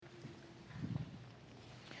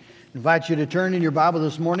I invite you to turn in your Bible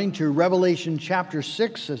this morning to Revelation chapter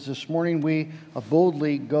 6, as this morning we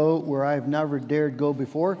boldly go where I have never dared go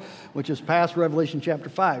before, which is past Revelation chapter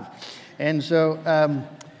 5. And so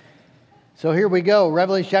here we go,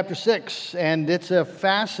 Revelation chapter 6, and it's a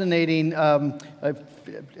fascinating a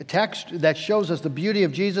text that shows us the beauty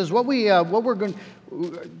of Jesus. We're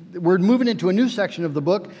moving into a new section of the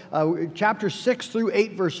book. Chapter 6 through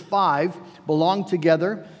 8, verse 5 belong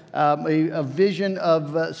together. A vision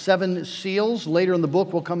of 7 seals. Later in the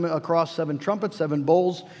book, we'll come across 7 trumpets, 7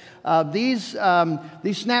 bowls. These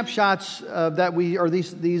snapshots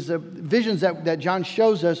these visions that John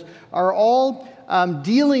shows us are all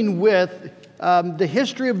dealing with the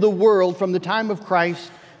history of the world from the time of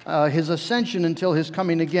Christ, his ascension until his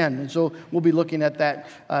coming again. And so we'll be looking at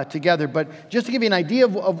that together. But just to give you an idea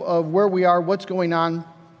of where we are, what's going on.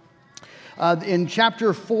 In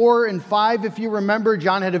chapter 4 and 5, if you remember,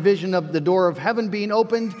 John had a vision of the door of heaven being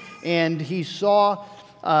opened, and he saw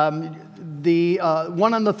the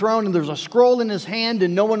one on the throne, and there's a scroll in his hand,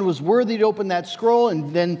 and no one was worthy to open that scroll.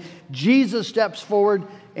 And then Jesus steps forward,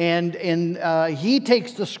 and he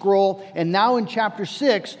takes the scroll, and now in chapter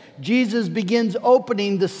 6, Jesus begins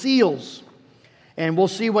opening the seals. And we'll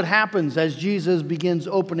see what happens as Jesus begins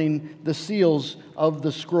opening the seals of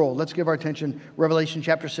the scroll. Let's give our attention, Revelation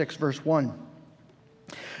chapter 6, verse 1.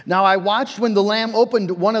 Now I watched when the Lamb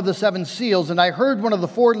opened one of the 7 seals, and I heard one of the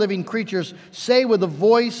 4 living creatures say with a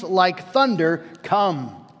voice like thunder,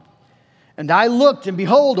 "Come." And I looked, and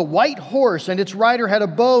behold, a white horse, and its rider had a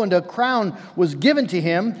bow, and a crown was given to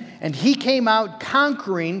him, and he came out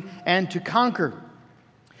conquering and to conquer.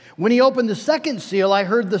 When he opened the 2nd seal, I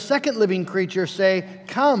heard the 2nd living creature say,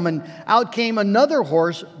 "Come," and out came another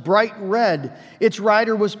horse, bright red. Its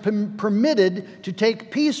rider was permitted to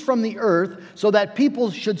take peace from the earth, so that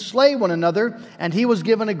people should slay one another, and he was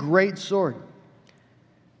given a great sword.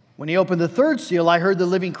 When he opened the 3rd seal, I heard the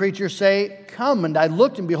living creature say, "Come," and I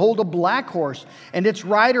looked, and behold, a black horse, and its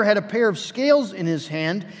rider had a pair of scales in his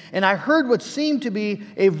hand, and I heard what seemed to be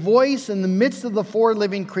a voice in the midst of the 4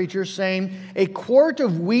 living creatures saying, "A quart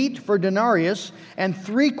of wheat for denarius, and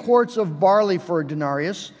 3 quarts of barley for a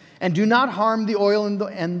denarius, and do not harm the oil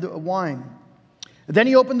and the wine." Then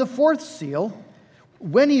he opened the 4th seal.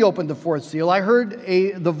 When he opened the 4th seal, I heard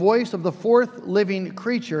the voice of the 4th living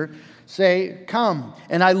creature say, "Come."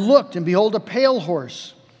 And I looked, and behold, a pale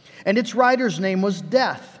horse, and its rider's name was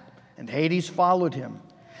Death, and Hades followed him.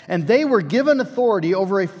 And they were given authority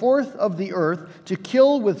over 1/4 of the earth to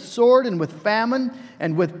kill with sword and with famine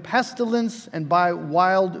and with pestilence and by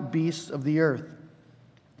wild beasts of the earth.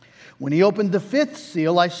 When he opened the 5th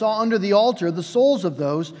seal, I saw under the altar the souls of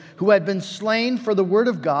those who had been slain for the word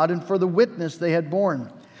of God and for the witness they had borne.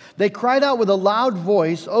 They cried out with a loud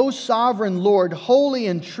voice, "O sovereign Lord, holy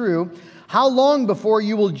and true, how long before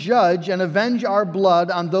you will judge and avenge our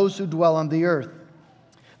blood on those who dwell on the earth?"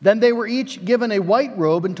 Then they were each given a white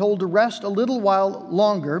robe and told to rest a little while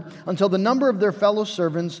longer until the number of their fellow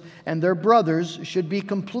servants and their brothers should be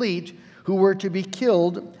complete, who were to be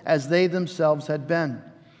killed as they themselves had been.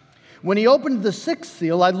 When he opened the 6th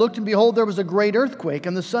seal, I looked, and behold, there was a great earthquake,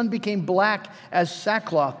 and the sun became black as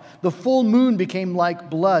sackcloth. The full moon became like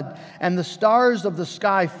blood, and the stars of the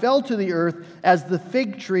sky fell to the earth as the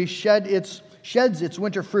fig tree sheds its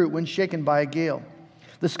winter fruit when shaken by a gale.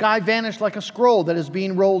 The sky vanished like a scroll that is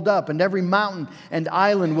being rolled up, and every mountain and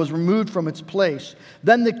island was removed from its place.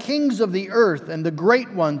 Then the kings of the earth, and the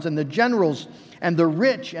great ones, and the generals, and the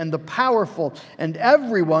rich, and the powerful, and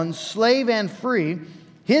everyone, slave and free,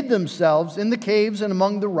 hid themselves in the caves and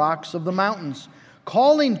among the rocks of the mountains,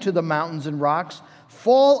 calling to the mountains and rocks,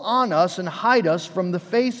 "Fall on us and hide us from the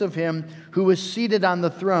face of him who is seated on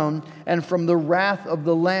the throne and from the wrath of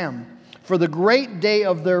the Lamb. For the great day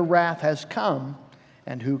of their wrath has come,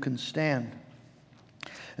 and who can stand?"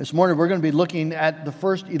 This morning we're going to be looking at the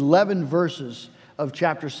first 11 verses of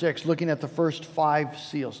chapter 6, looking at the first 5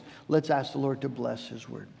 seals. Let's ask the Lord to bless his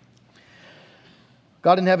word.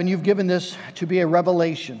 God in heaven, you've given this to be a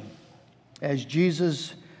revelation as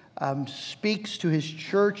Jesus speaks to his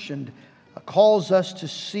church and calls us to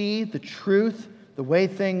see the truth, the way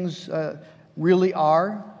things really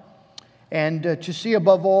are, and to see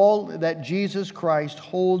above all that Jesus Christ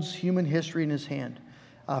holds human history in his hand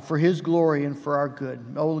for his glory and for our good.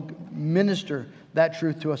 Oh, minister that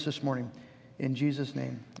truth to us this morning. In Jesus'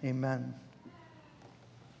 name, amen.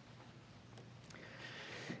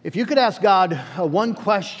 If you could ask God one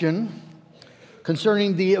question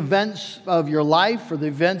concerning the events of your life or the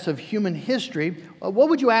events of human history, what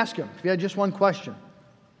would you ask him if you had just one question?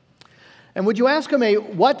 And would you ask him a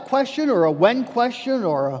what question or a when question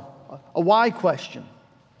or a why question?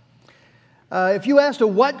 If you asked a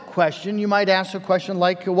what question, you might ask a question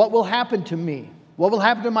like, what will happen to me? What will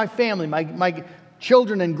happen to my family, my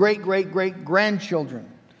children and great-great-great-grandchildren?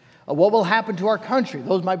 What will happen to our country?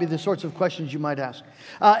 Those might be the sorts of questions you might ask.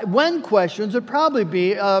 When questions would probably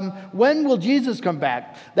be, when will Jesus come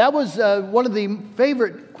back? That was one of the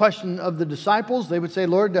favorite questions of the disciples. They would say,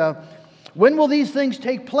 Lord, when will these things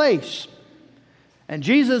take place? And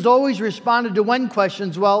Jesus always responded to when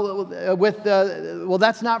questions, well,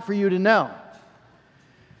 that's not for you to know.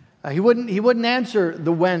 He wouldn't answer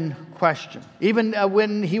the when question. Even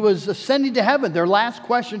when he was ascending to heaven, their last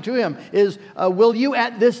question to him is, will you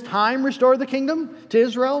at this time restore the kingdom to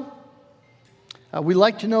Israel? We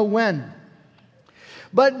like to know when.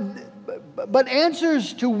 But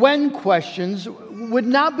answers to when questions would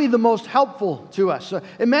not be the most helpful to us.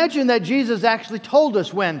 Imagine that Jesus actually told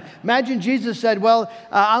us when. Imagine Jesus said, well,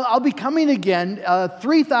 I'll be coming again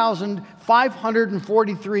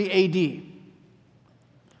 3,543 AD.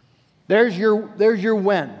 There's your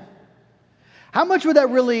when. How much would that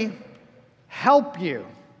really help you?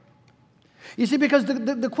 You see, because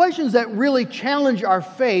the questions that really challenge our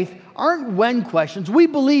faith aren't when questions. We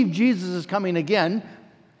believe Jesus is coming again.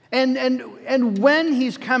 And when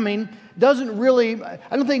He's coming doesn't really, I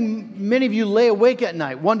don't think many of you lay awake at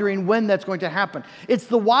night wondering when that's going to happen. It's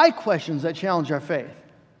the why questions that challenge our faith.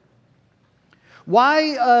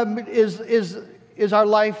 Why is our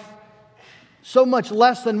life so much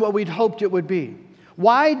less than what we'd hoped it would be?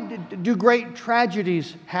 Why do great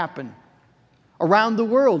tragedies happen around the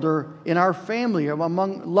world or in our family or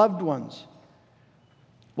among loved ones?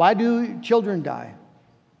 Why do children die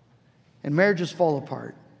and marriages fall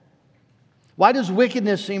apart? Why does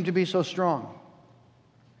wickedness seem to be so strong?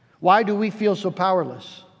 Why do we feel so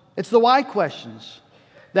powerless? It's the why questions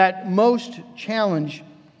that most challenge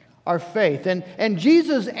our faith. And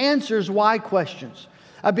Jesus answers why questions.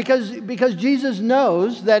 Because Jesus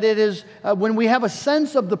knows that it is when we have a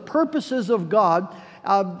sense of the purposes of God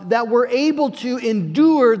that we're able to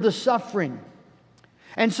endure the suffering.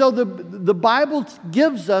 And so the Bible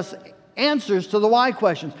gives us answers to the why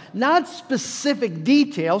questions, not specific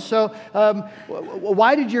details. So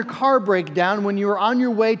why did your car break down when you were on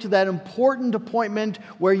your way to that important appointment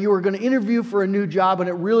where you were going to interview for a new job and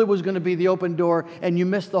it really was going to be the open door and you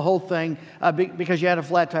missed the whole thing because you had a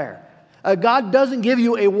flat tire? God doesn't give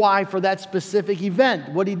you a why for that specific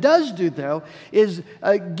event. What He does do, though, is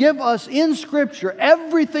give us in Scripture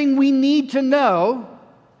everything we need to know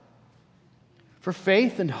for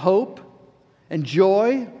faith and hope and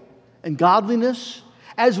joy and godliness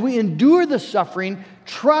as we endure the suffering,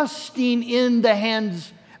 trusting in the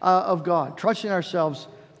hands of God, trusting ourselves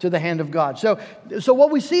to the hand of God. So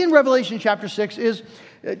what we see in Revelation chapter 6 is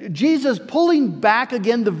Jesus pulling back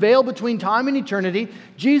again the veil between time and eternity.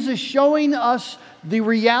 Jesus showing us the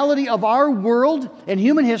reality of our world and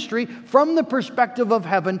human history from the perspective of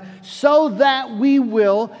heaven so that we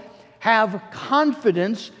will have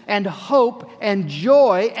confidence and hope and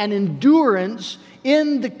joy and endurance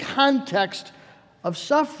in the context of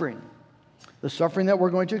suffering. The suffering that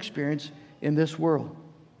we're going to experience in this world.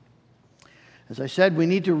 As I said, we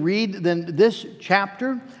need to read then this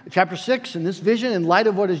chapter 6, and this vision in light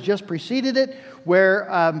of what has just preceded it,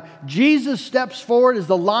 where Jesus steps forward as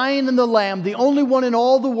the lion and the lamb, the only one in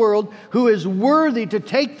all the world who is worthy to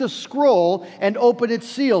take the scroll and open its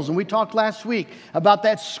seals. And we talked last week about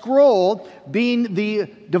that scroll being the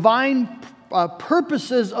divine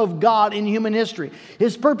purposes of God in human history.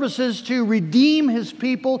 His purpose is to redeem His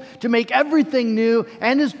people, to make everything new,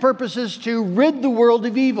 and His purpose is to rid the world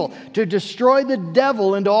of evil, to destroy the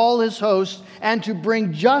devil and all his hosts, and to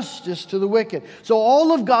bring justice to the wicked. So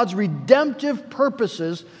all of God's redemptive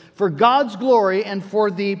purposes for God's glory and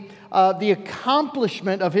for the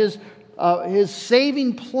accomplishment of His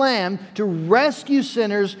saving plan to rescue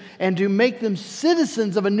sinners and to make them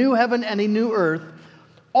citizens of a new heaven and a new earth,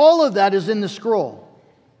 all of that is in the scroll.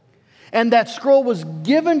 And that scroll was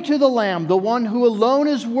given to the Lamb, the one who alone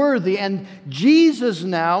is worthy. And Jesus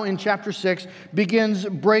now, in chapter 6, begins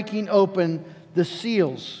breaking open the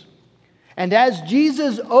seals. And as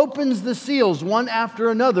Jesus opens the seals one after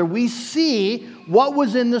another, we see what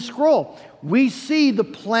was in the scroll. We see the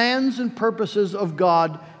plans and purposes of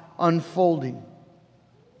God unfolding.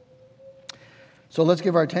 So let's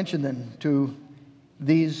give our attention then to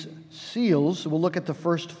these seals. We'll look at the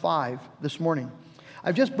first 5 this morning.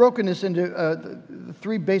 I've just broken this into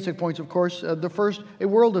 3 basic points, of course. The first, a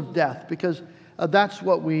world of death, because that's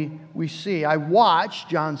what we see. I watched,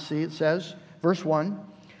 John says, verse 1,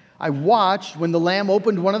 I watched when the Lamb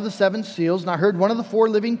opened one of the 7 seals, and I heard one of the 4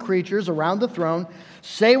 living creatures around the throne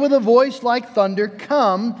say with a voice like thunder,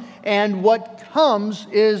 "Come," and what comes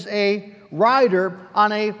is a rider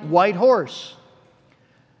on a white horse.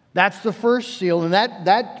 That's the first seal, and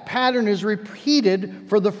that pattern is repeated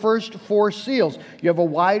for the first 4 seals. You have a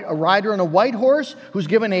rider on a white horse who's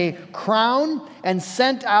given a crown and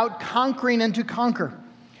sent out conquering and to conquer.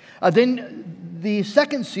 Then the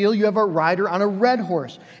second seal, you have a rider on a red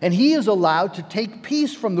horse, and he is allowed to take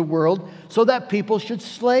peace from the world so that people should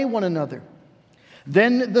slay one another.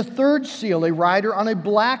 Then the third seal, a rider on a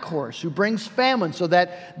black horse who brings famine so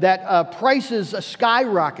that prices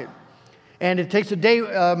skyrocket. And it takes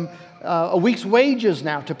a week's wages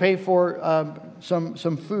now to pay for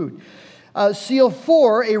some food. Seal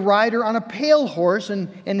 4, a rider on a pale horse,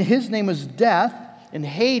 and his name is Death and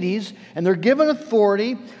Hades, and they're given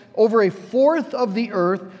authority over a fourth of the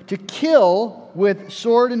earth to kill with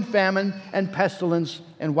sword and famine and pestilence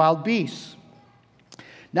and wild beasts.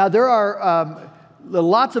 Now there are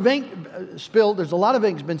lots of ink spilled. There's a lot of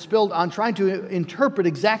ink has been spilled on trying to interpret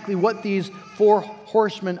exactly what these 4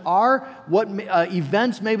 horsemen are, what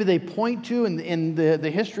events maybe they point to in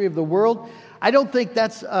the history of the world. I don't think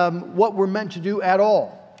that's what we're meant to do at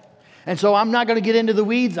all. And so I'm not going to get into the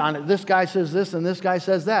weeds on it. This guy says this and this guy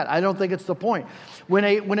says that. I don't think it's the point. When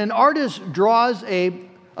an artist draws a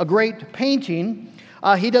great painting,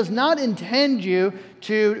 he does not intend you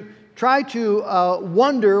to try to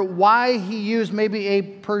wonder why he used maybe a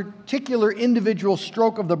particular individual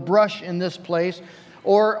stroke of the brush in this place,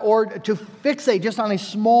 or to fixate just on a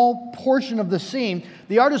small portion of the scene.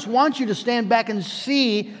 The artist wants you to stand back and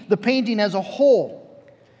see the painting as a whole,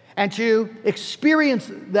 and to experience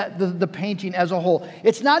the painting as a whole.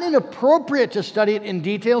 It's not inappropriate to study it in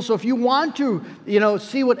detail. So if you want to,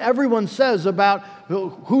 see what everyone says about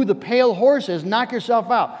who the pale horse is, knock yourself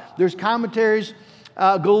out. There's commentaries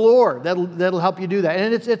galore that'll help you do that,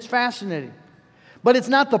 and it's fascinating. But it's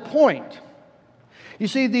not the point. You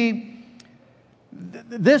see,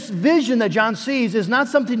 this vision that John sees is not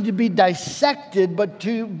something to be dissected, but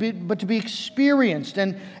to be experienced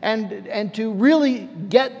and to really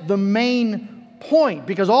get the main point,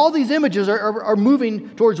 because all these images are moving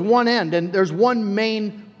towards one end, and there's one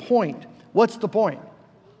main point. What's the point?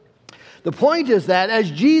 The point is that as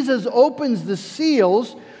Jesus opens the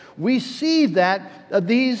seals, we see that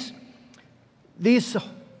these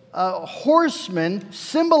horsemen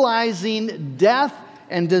symbolizing death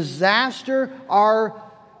and disaster are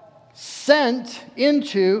sent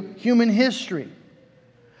into human history.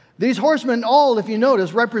 These horsemen all, if you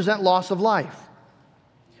notice, represent loss of life.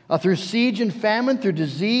 Through siege and famine, through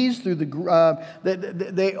disease, through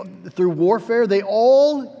warfare, they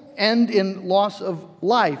all end in loss of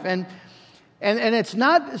life. And it's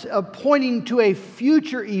not pointing to a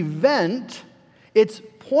future event, it's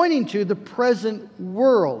pointing to the present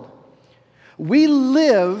world. We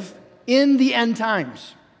live in the end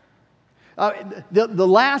times. The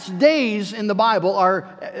last days in the Bible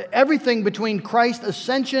are everything between Christ's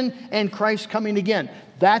ascension and Christ coming again.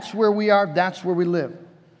 That's where we are, that's where we live.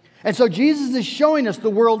 And so Jesus is showing us the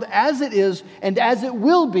world as it is and as it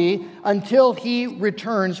will be until He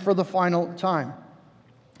returns for the final time.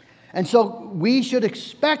 And so we should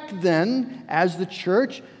expect then, as the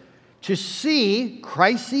church, to see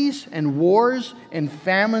crises and wars and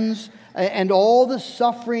famines and all the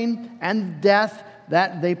suffering and death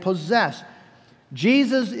that they possess.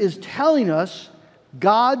 Jesus is telling us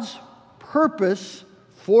God's purpose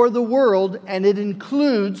for the world, and it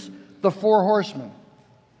includes the 4 horsemen.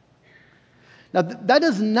 Now, that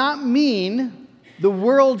does not mean the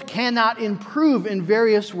world cannot improve in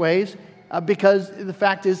various ways, because the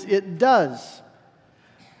fact is it does.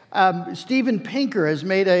 Steven Pinker has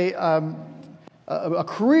made a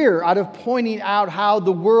career out of pointing out how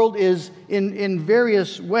the world is in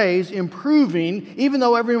various ways improving, even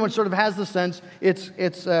though everyone sort of has the sense it's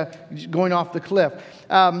going off the cliff.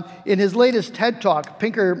 In his latest TED Talk,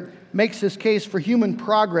 Pinker makes his case for human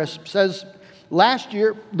progress, says last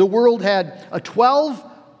year the world had 12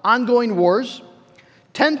 ongoing wars,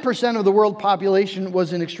 10% of the world population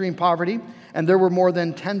was in extreme poverty, and there were more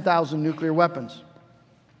than 10,000 nuclear weapons.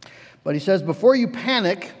 But he says, before you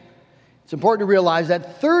panic, it's important to realize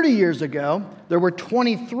that 30 years ago, there were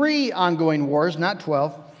 23 ongoing wars, not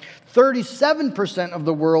 12. 37% of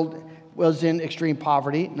the world was in extreme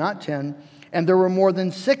poverty, not 10. And there were more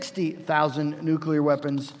than 60,000 nuclear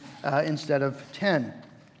weapons instead of 10.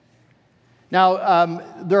 Now,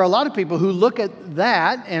 there are a lot of people who look at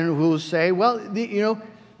that and who say, well,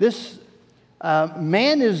 this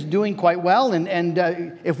man is doing quite well, and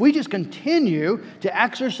if we just continue to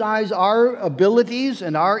exercise our abilities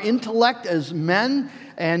and our intellect as men,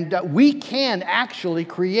 and we can actually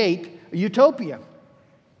create a utopia.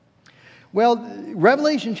 Well,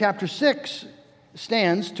 Revelation chapter 6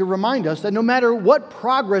 stands to remind us that no matter what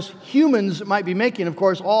progress humans might be making, of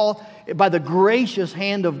course, all by the gracious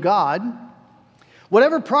hand of God,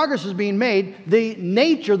 whatever progress is being made,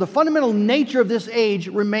 the fundamental nature of this age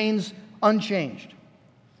remains unchanged.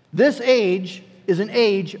 This age is an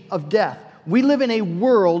age of death. We live in a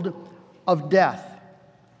world of death.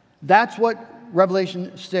 That's what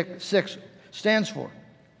Revelation 6 stands for.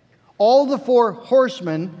 All the four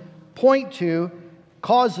horsemen point to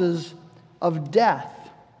causes of death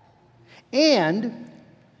and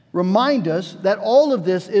remind us that all of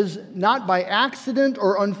this is not by accident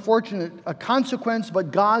or unfortunate a consequence,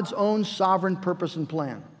 but God's own sovereign purpose and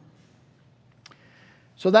plan.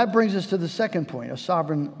 So that brings us to the second point, a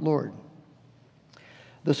sovereign Lord.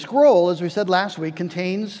 The scroll, as we said last week,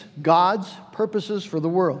 contains God's purposes for the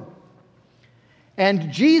world.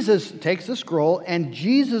 And Jesus takes the scroll and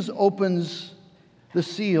Jesus opens the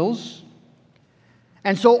seals.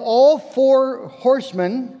 And so all four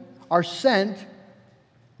horsemen are sent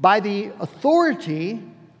by the authority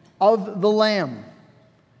of the Lamb.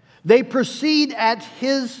 They proceed at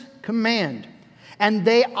His command, and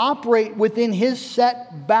they operate within His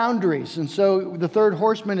set boundaries. And so the third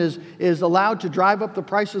horseman is allowed to drive up the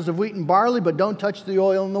prices of wheat and barley, but don't touch the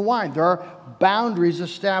oil and the wine. There are boundaries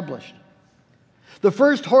established. The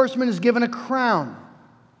first horseman is given a crown.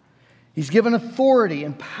 He's given authority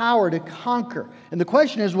and power to conquer. And the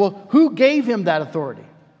question is, well, who gave him that authority?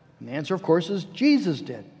 And the answer, of course, is Jesus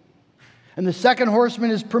did. And the second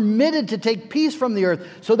horseman is permitted to take peace from the earth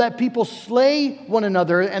so that people slay one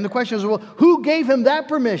another. And the question is, well, who gave him that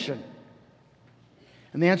permission?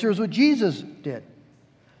 And the answer is what Jesus did.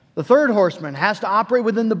 The third horseman has to operate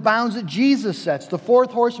within the bounds that Jesus sets. The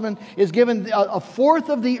fourth horseman is given a fourth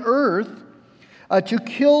of the earth to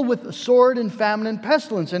kill with sword and famine and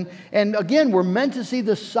pestilence. And again, we're meant to see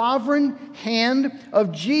the sovereign hand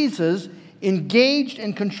of Jesus engaged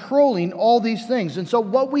and controlling all these things. And so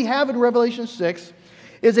what we have in Revelation 6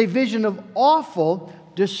 is a vision of awful,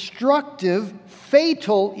 destructive,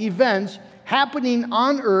 fatal events happening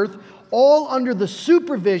on earth, all under the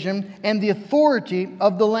supervision and the authority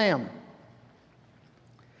of the Lamb.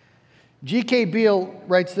 G.K. Beale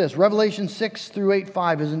writes this: Revelation 6 through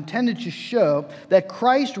 8:5 is intended to show that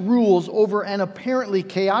Christ rules over an apparently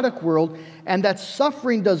chaotic world and that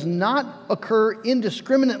suffering does not occur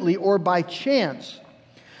indiscriminately or by chance.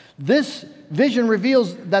 This vision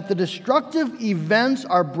reveals that the destructive events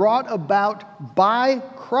are brought about by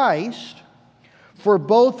Christ for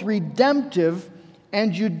both redemptive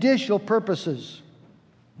and judicial purposes.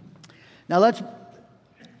 Now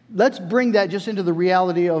let's bring that just into the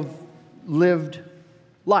reality of lived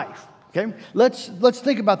life. Okay? Let's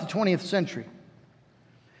think about the 20th century.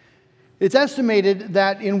 It's estimated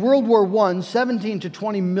that in World War I, 17 to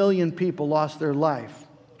 20 million people lost their life.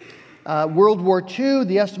 World War II,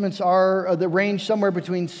 the estimates are the range somewhere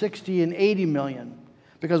between 60 and 80 million,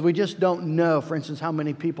 because we just don't know, for instance, how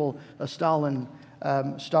many people Stalin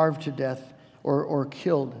starved to death or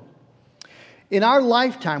killed. In our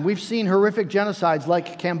lifetime, we've seen horrific genocides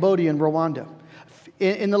like Cambodia and Rwanda.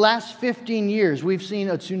 In the last 15 years, we've seen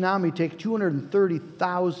a tsunami take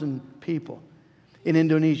 230,000 people in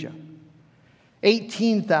Indonesia,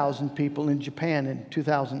 18,000 people in Japan in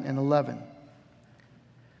 2011.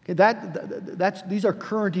 Okay, these are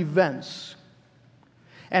current events.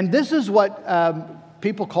 And this is what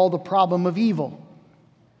people call the problem of evil.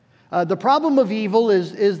 The problem of evil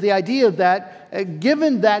is the idea that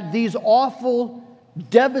given that these awful,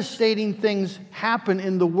 devastating things happen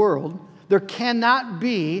in the world, there cannot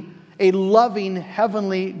be a loving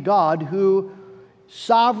heavenly God who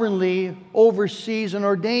sovereignly oversees and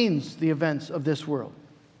ordains the events of this world.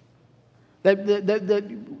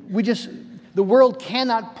 The world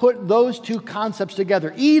cannot put those two concepts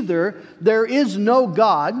together. Either there is no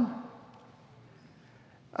God,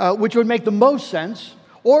 which would make the most sense,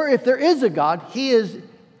 or if there is a God, He is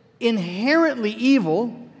inherently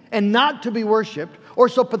evil and not to be worshipped, or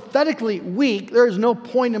so pathetically weak, there is no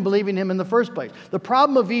point in believing Him in the first place. The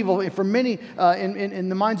problem of evil, for many, in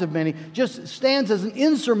the minds of many, just stands as an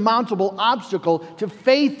insurmountable obstacle to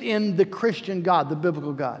faith in the Christian God, the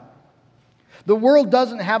biblical God. The world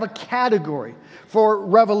doesn't have a category for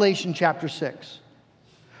Revelation chapter 6.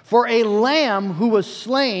 For a lamb who was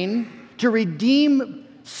slain to redeem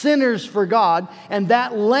sinners for God, and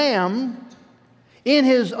that lamb, in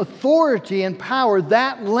His authority and power,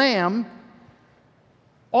 that lamb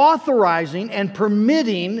authorizing and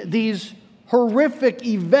permitting these horrific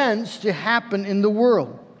events to happen in the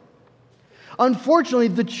world. Unfortunately,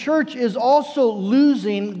 the church is also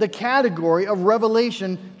losing the category of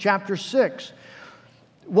Revelation chapter 6.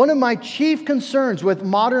 one of my chief concerns with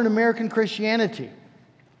modern American Christianity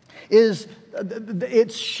is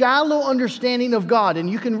its shallow understanding of God. And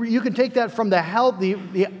you can take that from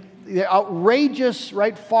the outrageous,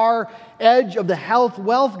 right, far edge of the health,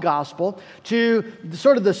 wealth gospel to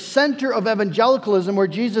sort of the center of evangelicalism, where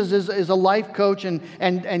Jesus is a life coach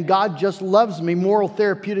and God just loves me, moral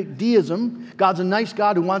therapeutic deism. God's a nice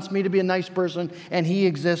God who wants me to be a nice person, and He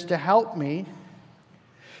exists to help me.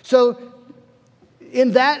 So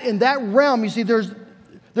in that realm, you see,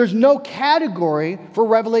 there's no category for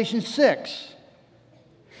Revelation 6.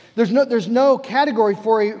 There's no category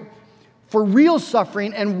for real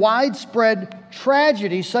suffering and widespread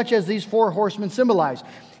tragedy such as these four horsemen symbolize.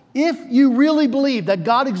 If you really believe that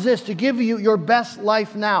God exists to give you your best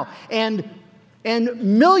life now, and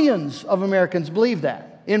millions of Americans believe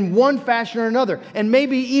that in one fashion or another, and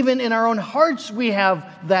maybe even in our own hearts we have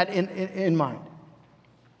that in mind,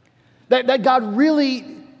 that God really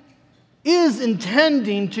is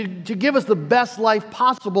intending to give us the best life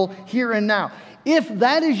possible here and now. If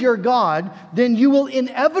that is your God, then you will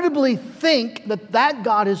inevitably think that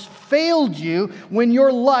God has failed you when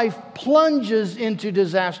your life plunges into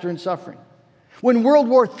disaster and suffering. When World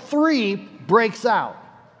War III breaks out,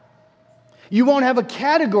 you won't have a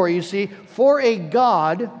category, you see, for a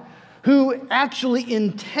God who actually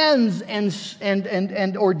intends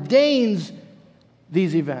and ordains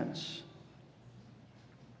these events.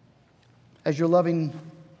 As your loving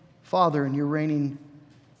Father and your reigning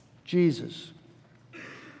Jesus.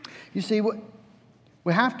 You see,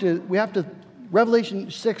 we have to, Revelation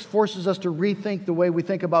 6 forces us to rethink the way we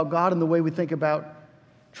think about God and the way we think about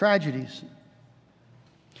tragedies.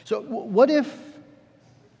 So what if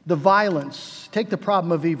the violence, take the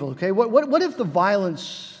problem of evil, okay? What if the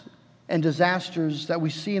violence and disasters that we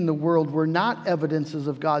see in the world were not evidences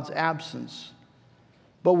of God's absence,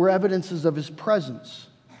 but were evidences of His presence?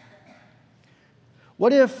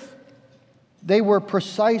 What if they were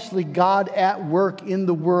precisely God at work in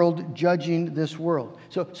the world, judging this world?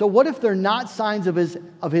 So what if they're not signs of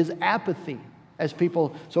his apathy, as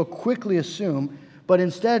people so quickly assume, but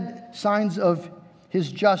instead signs of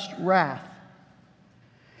His just wrath?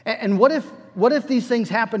 And what if these things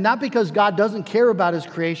happen not because God doesn't care about His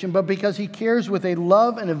creation, but because He cares with a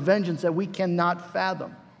love and a vengeance that we cannot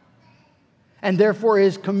fathom, and therefore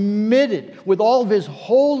is committed with all of His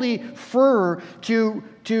holy fervor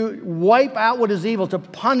to wipe out what is evil, to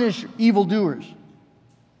punish evildoers?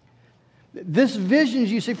 This vision,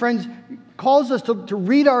 you see, friends, calls us to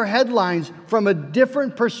read our headlines from a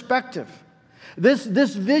different perspective. This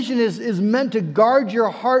vision is meant to guard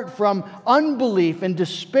your heart from unbelief and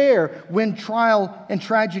despair when trial and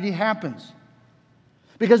tragedy happens.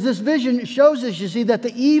 Because this vision shows us, you see, that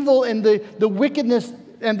the evil and the wickedness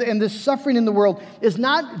and the suffering in the world is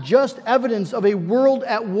not just evidence of a world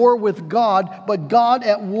at war with God, but God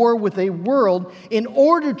at war with a world in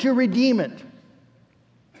order to redeem it.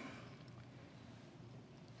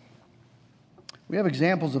 We have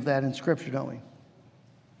examples of that in Scripture, don't we?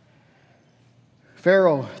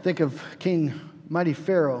 Pharaoh, think of mighty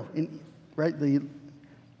Pharaoh, right? The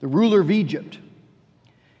ruler of Egypt.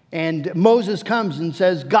 And Moses comes and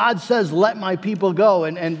says, God says, let my people go.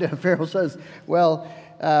 And Pharaoh says, well,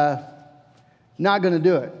 not going to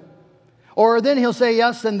do it. Or then he'll say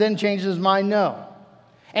yes and then change his mind no.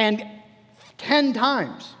 And 10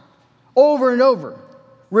 times, over and over,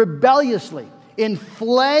 rebelliously, in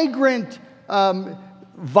flagrant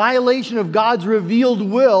violation of God's revealed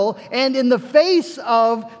will, and in the face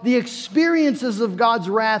of the experiences of God's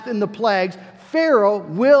wrath in the plagues, Pharaoh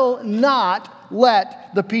will not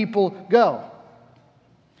let the people go.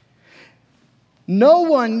 No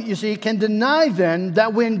one, you see, can deny then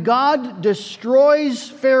that when God destroys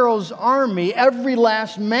Pharaoh's army, every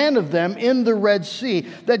last man of them in the Red Sea,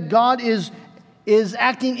 that God is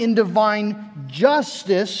acting in divine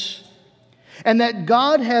justice, and that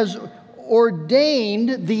God has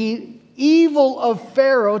ordained the evil of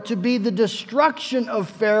Pharaoh to be the destruction of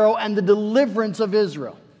Pharaoh and the deliverance of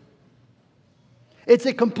Israel. It's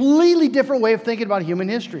a completely different way of thinking about human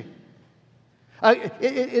history.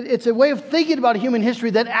 It's a way of thinking about human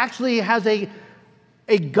history that actually has a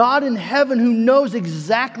God in heaven who knows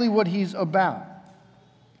exactly what He's about.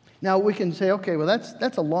 Now we can say, okay, well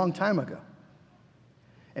that's a long time ago.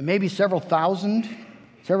 And maybe several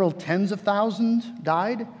tens of thousands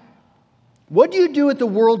died. What do you do at the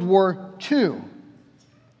World War II?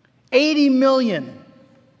 80 million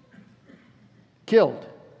killed.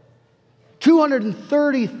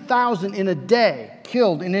 230,000 in a day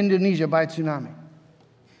killed in Indonesia by a tsunami.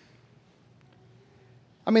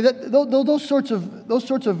 I mean, those sorts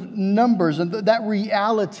of numbers and that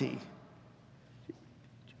reality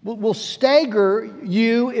will stagger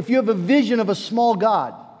you if you have a vision of a small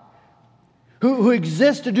God who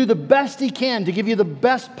exists to do the best He can to give you the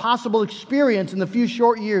best possible experience in the few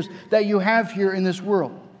short years that you have here in this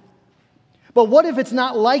world. But what if it's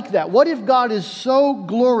not like that? What if God is so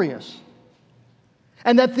glorious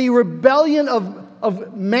and that the rebellion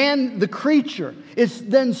of man, the creature, is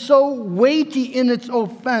then so weighty in its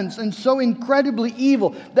offense and so incredibly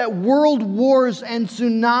evil that world wars and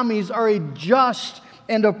tsunamis are a just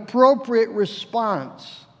and appropriate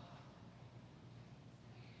response?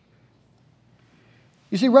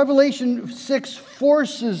 You see, Revelation 6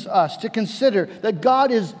 forces us to consider that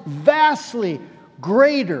God is vastly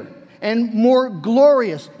greater and more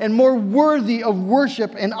glorious and more worthy of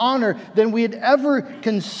worship and honor than we had ever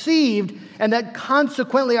conceived, and that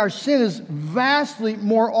consequently our sin is vastly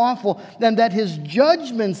more awful, than that His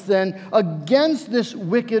judgments then against this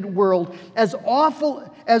wicked world, as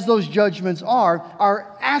awful as those judgments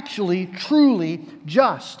are actually truly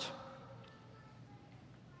just.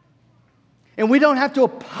 And we don't have to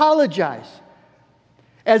apologize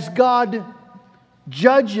as God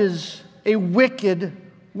judges a wicked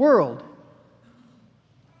world.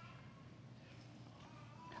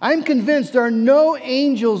 I'm convinced there are no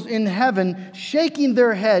angels in heaven shaking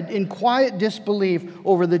their head in quiet disbelief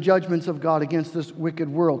over the judgments of God against this wicked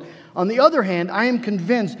world. On the other hand, I am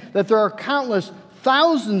convinced that there are countless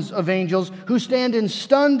thousands of angels who stand in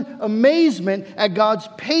stunned amazement at God's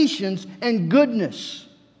patience and goodness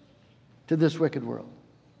to this wicked world,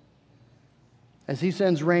 as He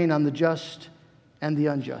sends rain on the just and the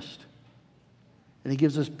unjust. And He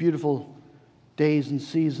gives us beautiful days and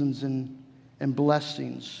seasons and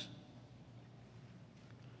blessings.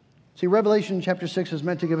 See, Revelation chapter 6 is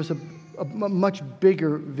meant to give us a much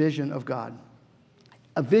bigger vision of God.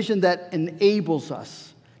 A vision that enables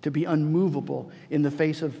us to be unmovable in the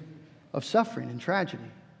face of suffering and tragedy.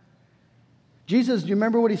 Jesus, do you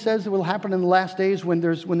remember what He says will happen in the last days when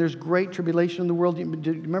there's great tribulation in the world?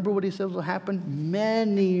 Do you remember what He says will happen?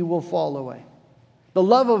 Many will fall away. The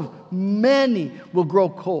love of many will grow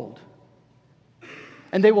cold.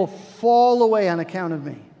 And they will fall away on account of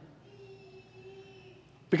me.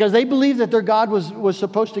 Because they believe that their God was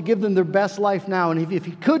supposed to give them their best life now. And if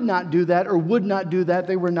He could not do that or would not do that,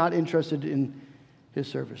 they were not interested in His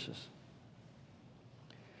services.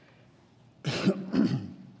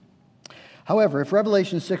 However, if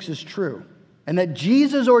Revelation 6 is true, and that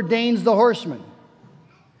Jesus ordains the horsemen,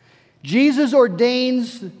 Jesus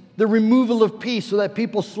ordains the removal of peace so that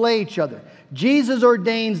people slay each other, Jesus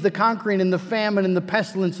ordains the conquering and the famine and the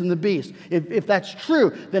pestilence and the beast. If that's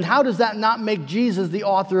true, then how does that not make Jesus the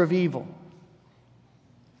author of evil?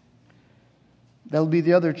 That'll be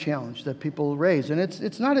the other challenge that people raise. And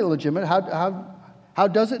it's not illegitimate. How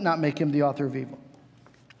does it not make Him the author of evil?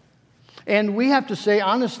 And we have to say,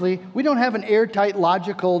 honestly, we don't have an airtight,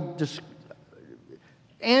 logical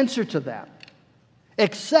answer to that.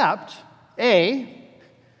 Except, A,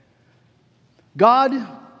 God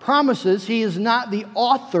promises He is not the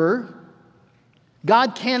author.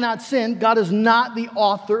 God cannot sin. God is not the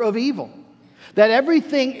author of evil. That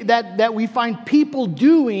everything that we find people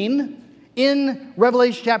doing in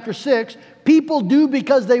Revelation chapter 6, people do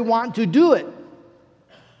because they want to do it,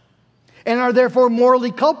 and are therefore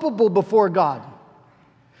morally culpable before God.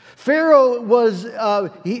 Pharaoh was,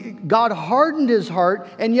 God hardened his heart,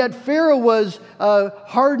 and yet Pharaoh was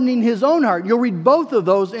hardening his own heart. You'll read both of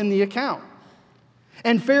those in the account.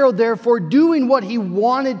 And Pharaoh, therefore, doing what he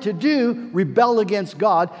wanted to do, rebel against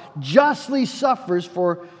God, justly suffers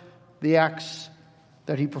for the acts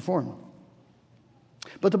that he performed.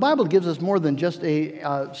 But the Bible gives us more than just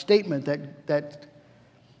a statement that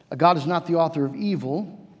God is not the author of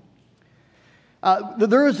evil.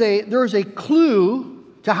 There is a clue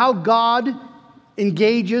to how God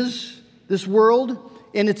engages this world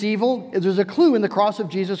in its evil. There's a clue in the cross of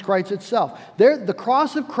Jesus Christ itself. The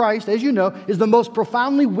cross of Christ, as you know, is the most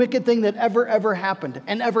profoundly wicked thing that ever happened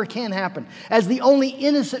and ever can happen. As the only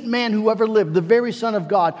innocent man who ever lived, the very Son of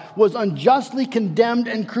God, was unjustly condemned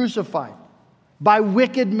and crucified by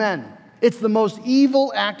wicked men. It's the most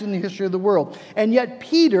evil act in the history of the world. And yet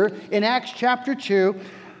Peter, in Acts chapter 2,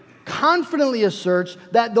 confidently asserts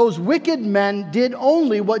that those wicked men did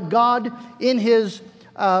only what God in His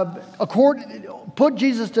put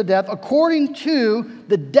Jesus to death according to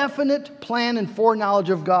the definite plan and foreknowledge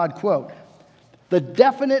of God. Quote, the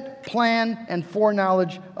definite plan and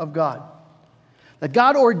foreknowledge of God. That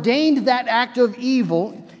God ordained that act of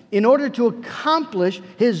evil in order to accomplish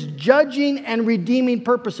His judging and redeeming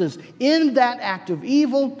purposes. In that act of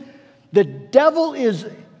evil, the devil is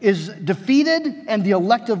defeated and the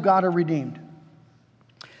elect of God are redeemed.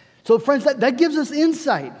 So friends, that gives us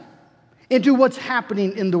insight into what's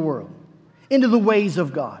happening in the world, into the ways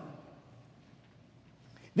of God.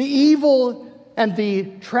 The evil and the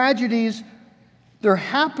tragedies, they're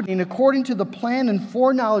happening according to the plan and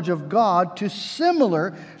foreknowledge of God to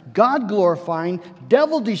similar God-glorifying,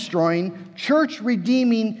 devil-destroying,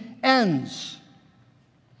 church-redeeming ends.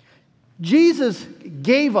 Jesus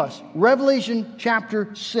gave us Revelation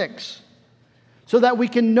chapter 6 so that we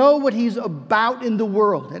can know what He's about in the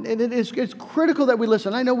world. And it's critical that we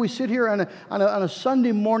listen. I know we sit here on a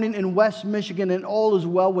Sunday morning in West Michigan and all is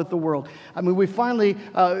well with the world. I mean, we finally,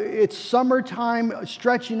 it's summertime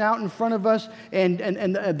stretching out in front of us, and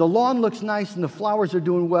the lawn looks nice and the flowers are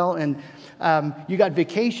doing well, and you got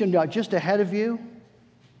vacation just ahead of you.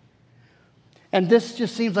 And this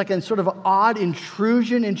just seems like a sort of odd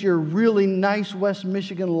intrusion into your really nice West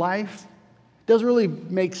Michigan life. Doesn't really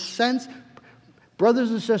make sense.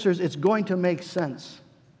 Brothers and sisters, it's going to make sense.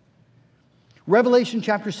 Revelation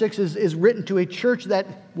chapter 6 is written to a church that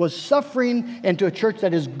was suffering and to a church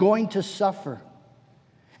that is going to suffer.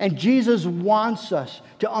 And Jesus wants us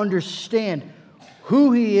to understand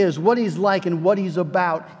who He is, what He's like, and what He's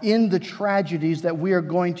about in the tragedies that we are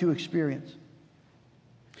going to experience.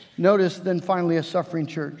 Notice then finally a suffering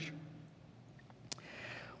church.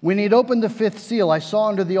 When He had opened the fifth seal, I saw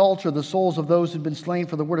under the altar the souls of those who had been slain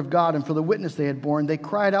for the word of God and for the witness they had borne. They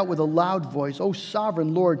cried out with a loud voice, O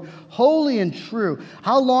sovereign Lord, holy and true,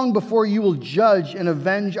 how long before You will judge and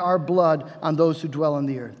avenge our blood on those who dwell on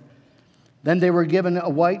the earth? Then they were given a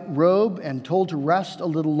white robe and told to rest a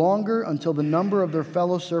little longer until the number of their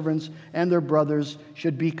fellow servants and their brothers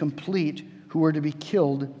should be complete, who were to be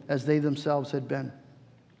killed as they themselves had been.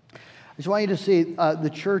 I just want you to see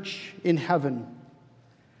the church in heaven.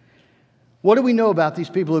 What do we know about these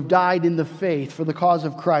people who have died in the faith for the cause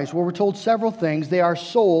of Christ? Well, we're told several things. They are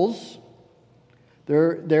souls.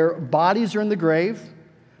 Their bodies are in the grave,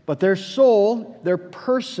 but their soul, their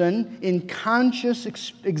person in conscious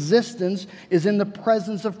existence is in the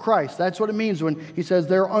presence of Christ. That's what it means when He says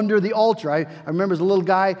they're under the altar. I remember as a little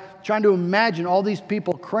guy trying to imagine all these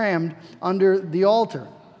people crammed under the altar.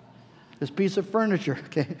 This piece of furniture,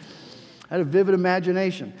 okay? I had a vivid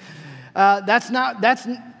imagination. That's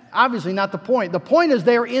obviously not the point. The point is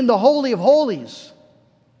they're in the Holy of Holies.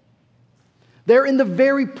 They're in the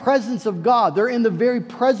very presence of God. They're in the very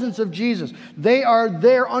presence of Jesus. They are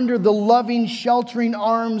there under the loving, sheltering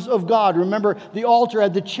arms of God. Remember, the altar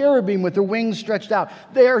had the cherubim with their wings stretched out.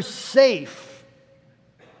 They are safe.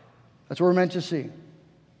 That's what we're meant to see.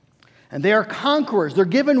 And they are conquerors. They're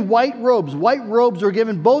given white robes. White robes are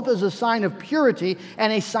given both as a sign of purity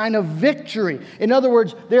and a sign of victory. In other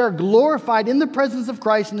words, they are glorified in the presence of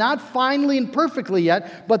Christ, not finally and perfectly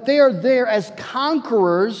yet, but they are there as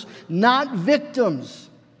conquerors, not victims,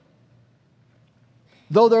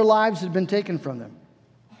 though their lives had been taken from them.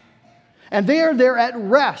 And they are there at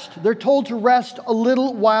rest. They're told to rest a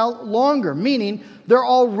little while longer, meaning they're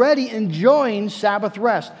already enjoying Sabbath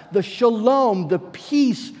rest, the shalom, the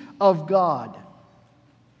peace of God.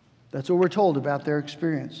 That's what we're told about their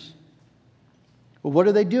experience. Well, what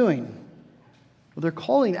are they doing? Well, they're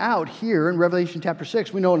calling out here in Revelation chapter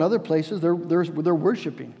 6. We know in other places they're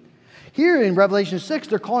worshiping. Here in Revelation 6,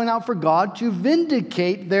 they're calling out for God to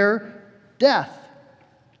vindicate their death.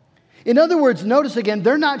 In other words, notice again,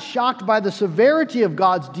 they're not shocked by the severity of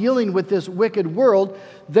God's dealing with this wicked world.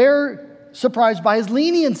 They're surprised by His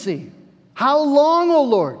leniency. How long, O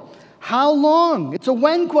Lord? How long? It's a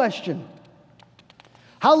when question.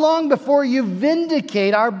 How long before You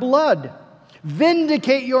vindicate our blood?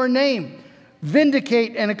 Vindicate Your name.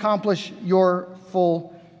 Vindicate and accomplish Your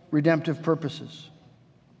full redemptive purposes.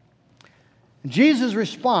 Jesus'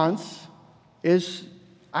 response is,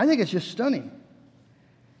 I think it's just stunning.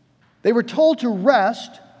 They were told to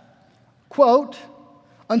rest, quote,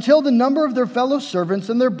 until the number of their fellow servants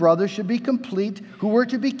and their brothers should be complete, who were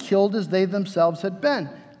to be killed as they themselves had been.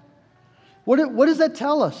 What does that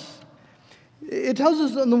tell us? It tells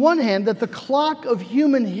us, on the one hand, that the clock of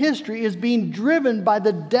human history is being driven by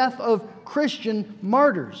the death of Christian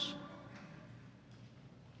martyrs.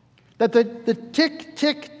 That the tick,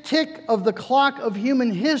 tick, tick of the clock of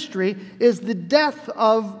human history is the death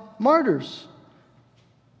of martyrs.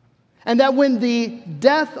 And that when the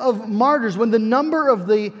death of martyrs, when the number of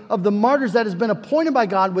the martyrs that has been appointed by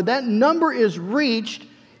God, when that number is reached,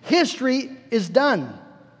 history is done.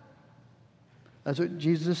 That's what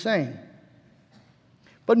Jesus is saying.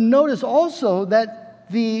 But notice also that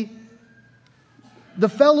the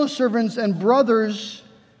fellow servants and brothers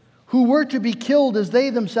who were to be killed as they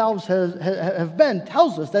themselves have been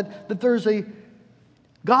tells us that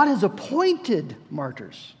God has appointed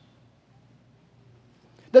martyrs.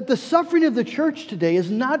 That the suffering of the church today is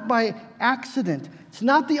not by accident. It's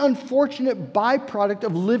not the unfortunate byproduct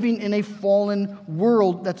of living in a fallen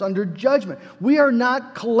world that's under judgment. We are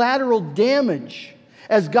not collateral damage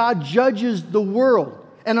as God judges the world.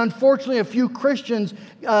 And unfortunately, a few Christians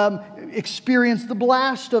experience the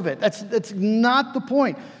blast of it. That's not the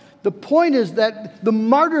point. The point is that the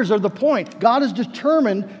martyrs are the point. God is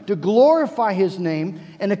determined to glorify His name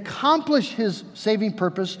and accomplish His saving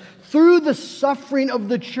purpose through the suffering of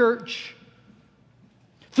the church,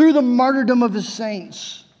 through the martyrdom of His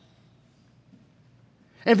saints.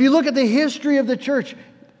 And if you look at the history of the church,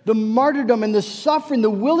 the martyrdom and the suffering,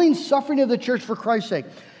 the willing suffering of the church for Christ's sake,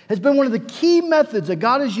 has been one of the key methods that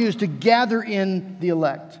God has used to gather in the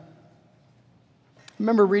elect. I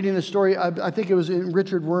remember reading a story, I think it was in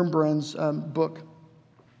Richard Wurmbrand's book,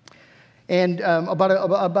 and about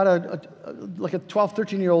a 12,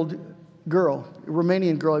 13-year-old girl, a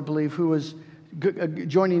Romanian girl, I believe, who was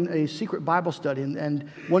joining a secret Bible study. And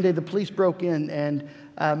one day the police broke in, and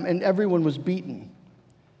everyone was beaten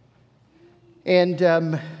and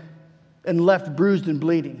left bruised and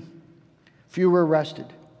bleeding. Few were arrested.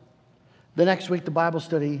 The next week, the Bible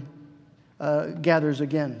study gathers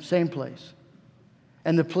again, same place.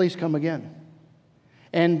 And the police come again.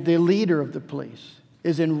 And the leader of the police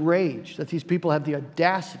is enraged that these people have the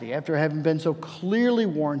audacity, after having been so clearly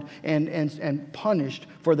warned and punished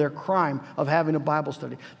for their crime of having a Bible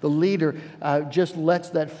study. The leader just lets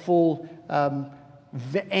that full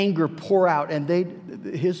anger pour out, and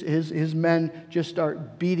his men just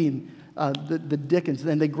start beating the dickens.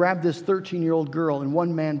 Then they grab this 13-year-old girl, and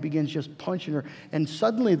one man begins just punching her. And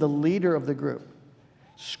suddenly the leader of the group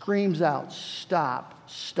screams out, "Stop,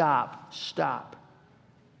 stop, stop."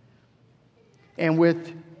 And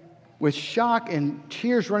with shock and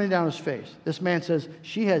tears running down his face, this man says,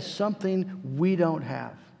 "She has something we don't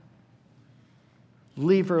have.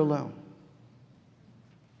 Leave her alone."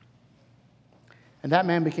 And that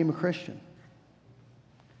man became a Christian.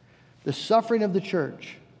 The suffering of the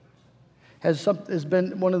church has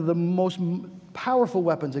been one of the most powerful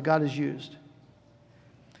weapons that God has used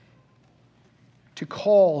to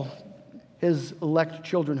call His elect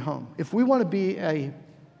children home. If we want to be an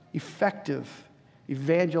effective,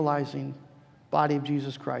 evangelizing body of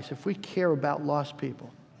Jesus Christ, if we care about lost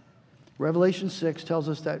people, Revelation 6 tells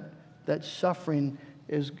us that suffering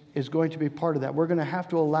is going to be part of that. We're going to have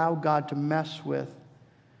to allow God to mess with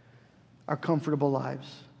our comfortable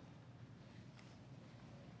lives.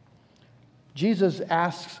 Jesus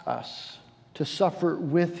asks us to suffer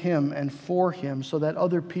with Him and for Him so that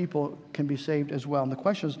other people can be saved as well. And the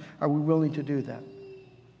question is, are we willing to do that?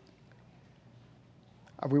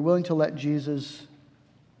 Are we willing to let Jesus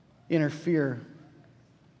interfere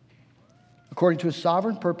according to His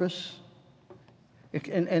sovereign purpose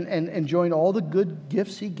and enjoying all the good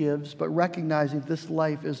gifts He gives, but recognizing this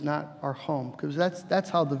life is not our home? Because that's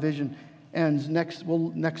how the vision ends. Next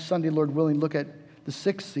Sunday, Lord willing, look at the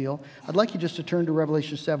sixth seal. I'd like you just to turn to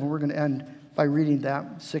Revelation 7. We're going to end by reading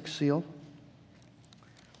that sixth seal.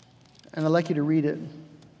 And I'd like you to read it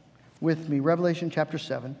with me, Revelation chapter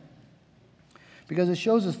 7, because it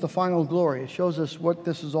shows us the final glory. It shows us what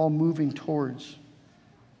this is all moving towards.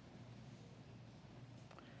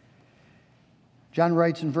 John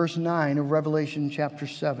writes in verse 9 of Revelation chapter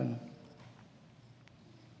 7,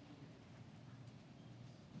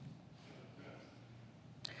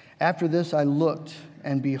 "After this I looked,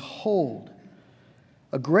 and behold,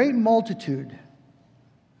 a great multitude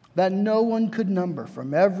that no one could number,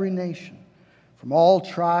 from every nation, from all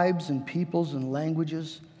tribes and peoples and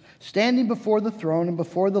languages, standing before the throne and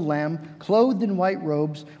before the Lamb, clothed in white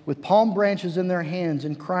robes, with palm branches in their hands,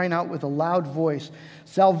 and crying out with a loud voice,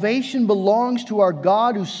 'Salvation belongs to our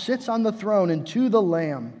God who sits on the throne and to the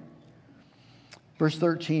Lamb.'" Verse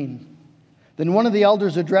 13, "Then one of the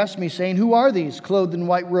elders addressed me, saying, 'Who are these, clothed in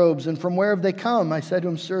white robes, and from where have they come?' I said to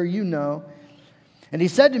him, 'Sir, you know.' And he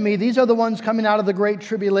said to me, 'These are the ones coming out of the great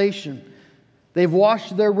tribulation. They've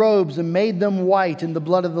washed their robes and made them white in the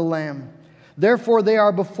blood of the Lamb. Therefore they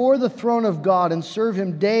are before the throne of God and serve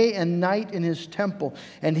Him day and night in His temple.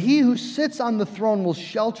 And He who sits on the throne will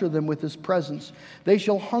shelter them with His presence. They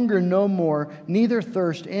shall hunger no more, neither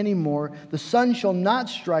thirst any more. The sun shall not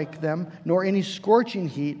strike them, nor any scorching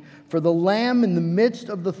heat. For the Lamb in the midst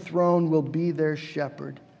of the throne will be their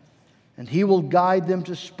shepherd. And He will guide them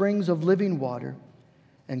to springs of living water.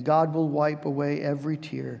 And God will wipe away every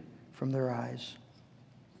tear from their eyes.'"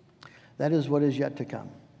 That is what is yet to come.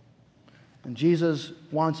 And Jesus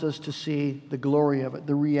wants us to see the glory of it,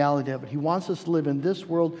 the reality of it. He wants us to live in this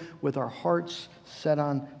world with our hearts set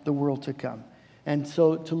on the world to come. And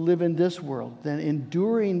so to live in this world, then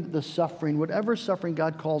enduring the suffering, whatever suffering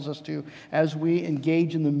God calls us to, as we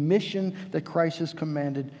engage in the mission that Christ has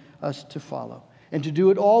commanded us to follow. And to do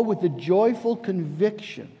it all with the joyful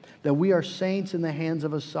conviction that we are saints in the hands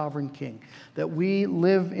of a sovereign king, that we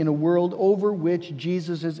live in a world over which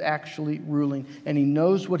Jesus is actually ruling, and he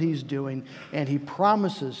knows what he's doing, and he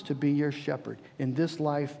promises to be your shepherd in this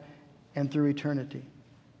life and through eternity.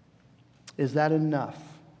 Is that enough?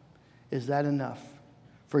 Is that enough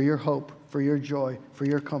for your hope, for your joy, for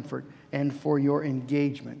your comfort, and for your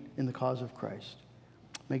engagement in the cause of Christ?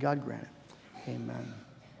 May God grant it. Amen.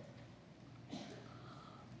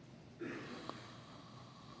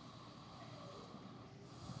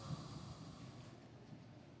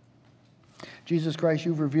 Jesus Christ,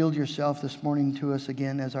 you've revealed yourself this morning to us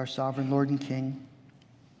again as our sovereign Lord and King.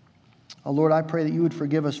 Oh Lord, I pray that you would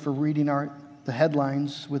forgive us for reading the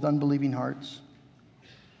headlines with unbelieving hearts.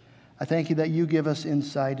 I thank you that you give us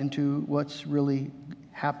insight into what's really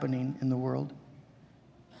happening in the world.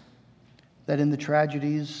 That in the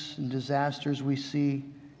tragedies and disasters we see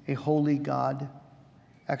a holy God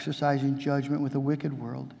exercising judgment with a wicked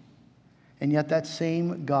world. And yet that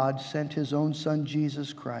same God sent his own Son,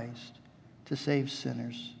 Jesus Christ, to save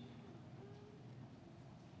sinners.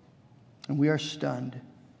 And we are stunned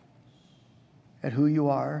at who you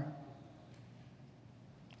are,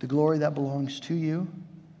 the glory that belongs to you,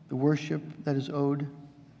 the worship that is owed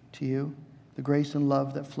to you, the grace and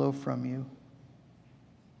love that flow from you.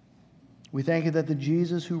 We thank you that the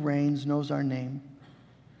Jesus who reigns knows our name,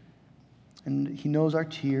 and he knows our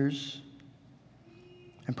tears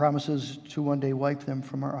and promises to one day wipe them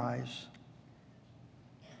from our eyes.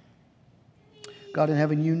 God in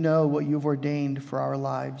heaven, you know what you've ordained for our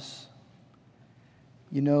lives.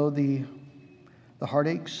 You know the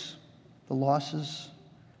heartaches, the losses,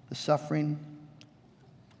 the suffering,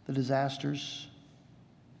 the disasters.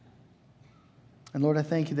 And Lord, I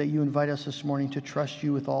thank you that you invite us this morning to trust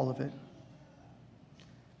you with all of it.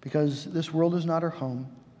 Because this world is not our home.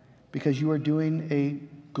 Because you are doing a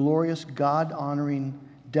glorious, God-honoring,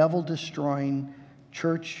 devil-destroying,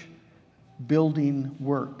 church-building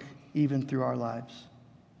work even through our lives.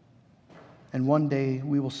 And one day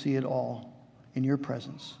we will see it all in your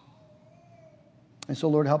presence. And so,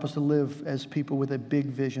 Lord, help us to live as people with a big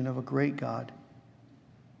vision of a great God,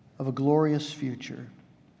 of a glorious future,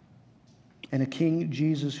 and a King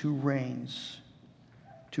Jesus who reigns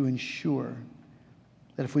to ensure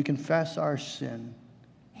that if we confess our sin,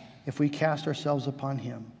 if we cast ourselves upon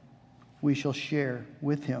him, we shall share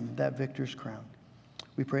with him that victor's crown.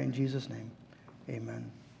 We pray in Jesus' name. Amen.